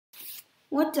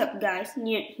What's up guys,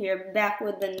 Newt here, back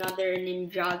with another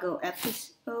Ninjago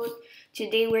episode.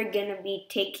 Today we're gonna be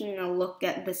taking a look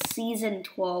at the Season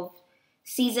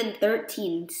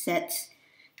 13 sets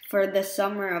for the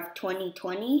summer of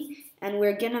 2020, and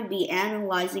we're gonna be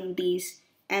analyzing these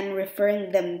and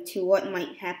referring them to what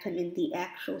might happen in the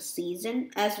actual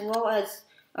season, as well as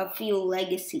a few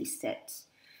legacy sets.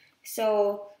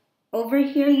 So, over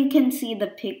here you can see the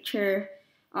picture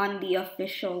on the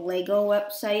official LEGO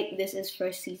website. This is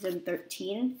for season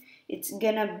 13. It's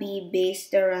gonna be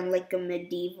based around like a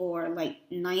medieval or like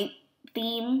knight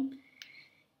theme.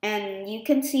 And you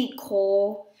can see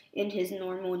Cole in his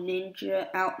normal ninja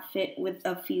outfit with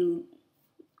a few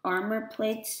armor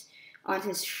plates on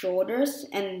his shoulders.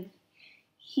 And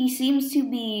he seems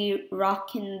to be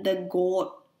rocking the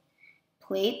gold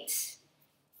plates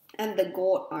and the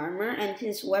gold armor. And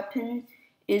his weapon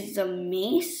is a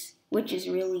mace, which is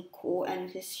really cool,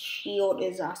 and his shield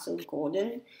is also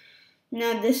golden.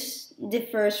 Now this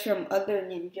differs from other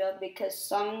ninja because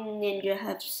some ninja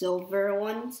have silver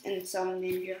ones and some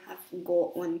ninja have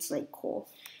gold ones like Cole.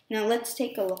 Now let's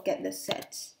take a look at the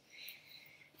sets.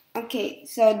 Okay,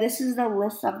 so this is the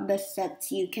list of the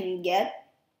sets you can get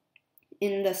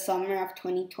in the summer of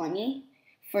 2020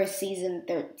 for season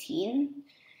 13.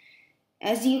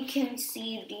 As you can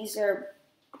see, these are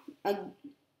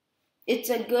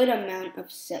it's a good amount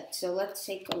of sets, so let's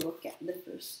take a look at the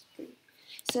first three.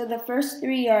 So the first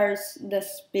three are the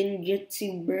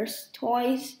Spinjitzu Burst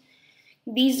toys.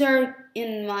 These are,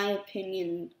 in my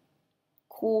opinion,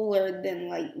 cooler than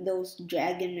like those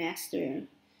Dragon Master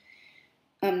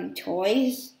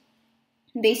toys.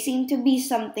 They seem to be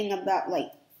something about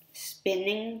like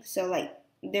spinning, so like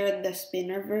they're the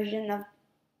spinner version of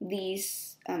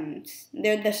these.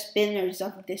 They're the spinners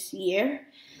of this year.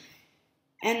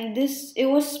 And it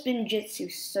was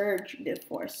Spinjitzu Surge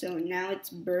before, so now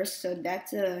it's Burst, so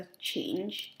that's a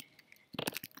change.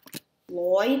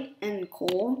 Lloyd and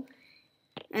Cole.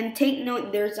 And take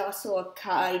note, there's also a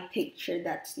Kai picture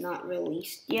that's not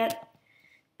released yet.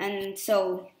 And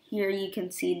so here you can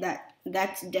see that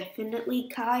that's definitely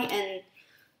Kai, and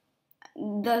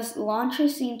the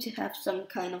launchers seem to have some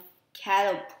kind of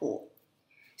catapult.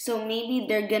 So maybe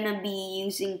they're gonna be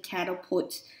using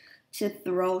catapults to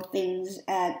throw things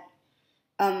at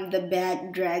the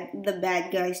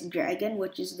bad guy's dragon,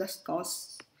 which is the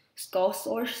Skull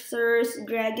Sorcerer's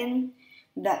dragon.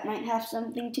 That might have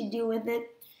something to do with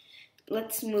it.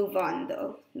 Let's move on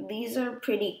though. These are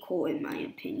pretty cool in my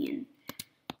opinion.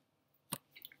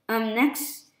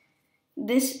 Next,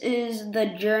 this is the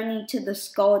Journey to the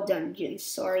Skull Dungeon.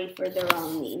 Sorry for the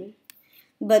wrong name.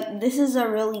 But this is a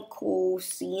really cool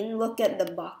scene. Look at the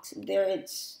box there.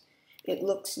 It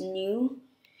looks new.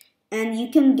 And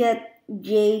you can get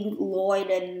Jade,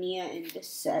 Lloyd, and Nia in this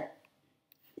set.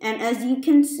 And as you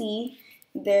can see,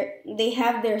 they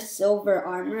have their silver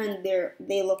armor and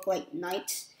they look like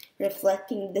knights,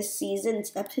 reflecting this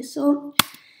season's episode.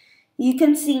 You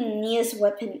can see Nia's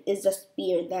weapon is a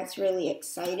spear. That's really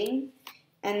exciting.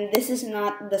 And this is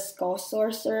not the Skull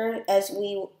Sorcerer,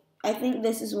 I think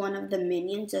this is one of the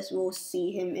minions, as we'll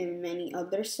see him in many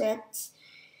other sets.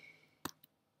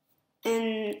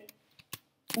 And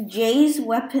Jay's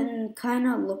weapon kind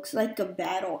of looks like a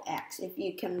battle axe if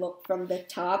you can look from the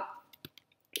top.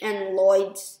 And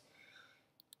Lloyd's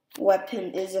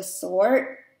weapon is a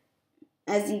sword.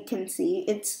 As you can see,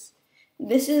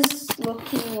 this is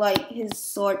looking like his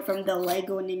sword from the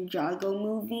Lego Ninjago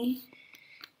movie,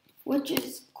 which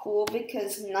is cool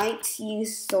because knights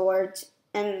use swords,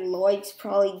 and Lloyd's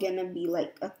probably gonna be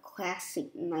like a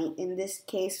classic knight in this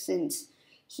case since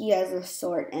he has a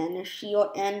sword and a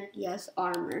shield and he has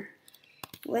armor.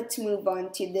 Let's move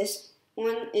on to this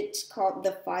one. It's called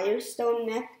the Firestone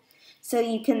mech. So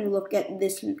you can look at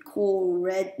this cool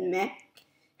red mech.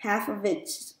 Half of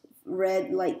it's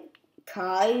red like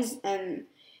Kai's and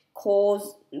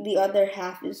Cole's. The other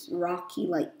half is rocky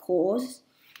like Cole's.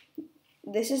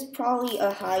 This is probably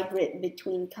a hybrid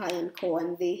between Kai and Cole,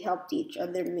 and they helped each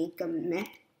other make a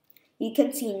mech. You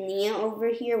can see Nia over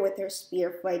here with her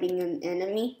spear fighting an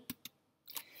enemy.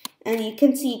 And you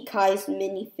can see Kai's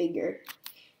minifigure.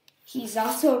 He's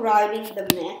also riding the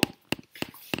mech.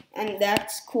 And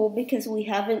that's cool because we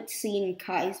haven't seen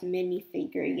Kai's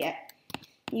minifigure yet.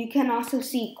 You can also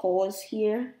see Cole's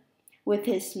here with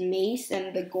his mace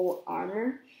and the gold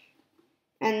armor.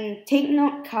 And take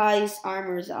note, Kai's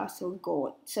armor is also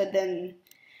gold. So then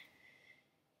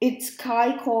it's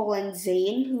Kai, Cole, and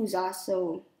Zane who's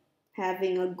also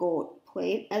having a gold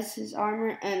plate as his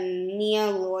armor, and Nia,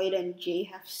 Lloyd, and Jay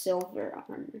have silver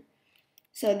armor.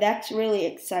 So that's really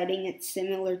exciting. It's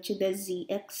similar to the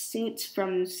ZX suits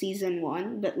from Season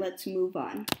 1, but let's move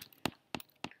on.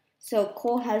 So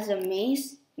Cole has a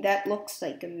mace that looks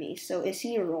like a mace. So is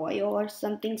he royal or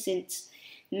something, since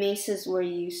maces were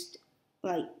used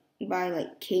by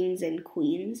kings and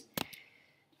queens?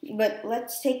 But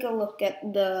let's take a look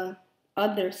at the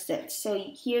other sets. So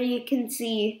here you can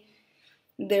see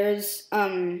there's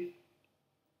the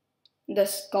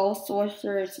Skull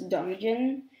Sorcerer's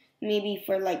dungeon, maybe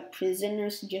for like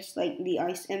prisoners, just like the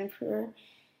Ice Emperor.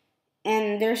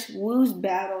 And there's Wu's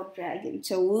battle dragon.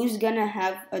 So Wu's gonna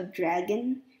have a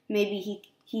dragon. Maybe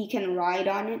he can ride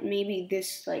on it. Maybe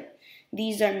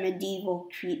these are medieval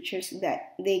creatures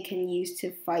that they can use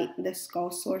to fight the Skull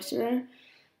Sorcerer.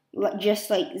 Just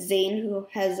like Zane, who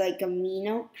has like a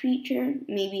Mino creature,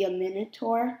 maybe a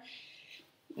Minotaur.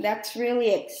 That's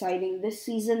really exciting. This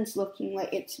season's looking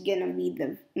like it's gonna be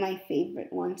my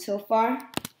favorite one so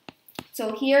far.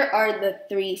 So here are the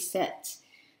 3 sets,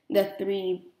 the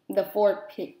 4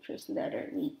 pictures that are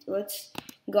leaked. Let's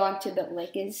go on to the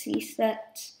legacy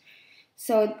sets.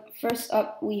 So first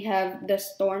up we have the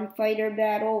Stormfighter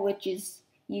battle, which is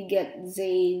you get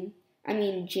Jay,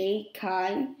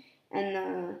 Kai,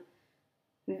 and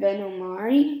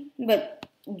Venomari, but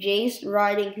Jay's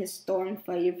riding his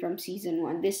Stormfighter from Season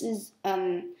 1. This is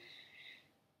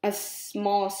a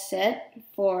small set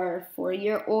for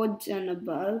 4-year-olds and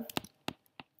above.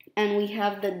 And we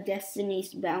have the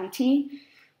Destiny's Bounty,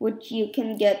 which you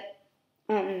can get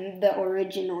the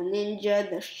original ninja,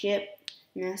 the ship,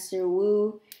 Master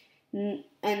Wu,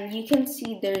 and you can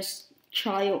see there's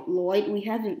Child Lloyd. We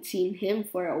haven't seen him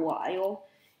for a while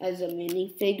as a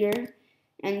minifigure.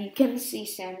 And you can see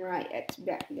Samurai X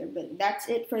back there. But that's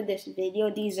it for this video.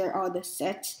 These are all the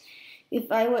sets. If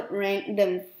I would rank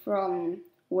them from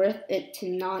worth it to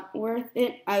not worth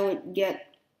it, I would get,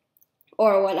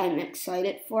 or what I'm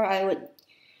excited for, I would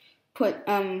put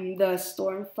the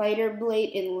Stormfighter blade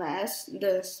in last,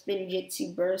 the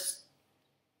Spinjitzu Burst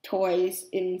toys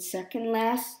in second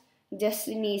last,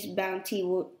 Destiny's Bounty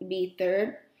would be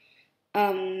third,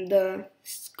 the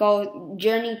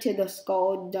Journey to the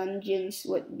Skull Dungeons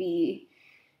would be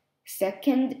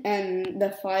second, and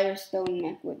the Firestone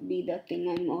Mech would be the thing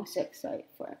I'm most excited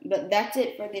for. But that's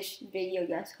it for this video,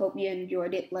 guys. Hope you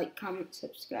enjoyed it. Like, comment,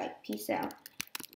 subscribe. Peace out.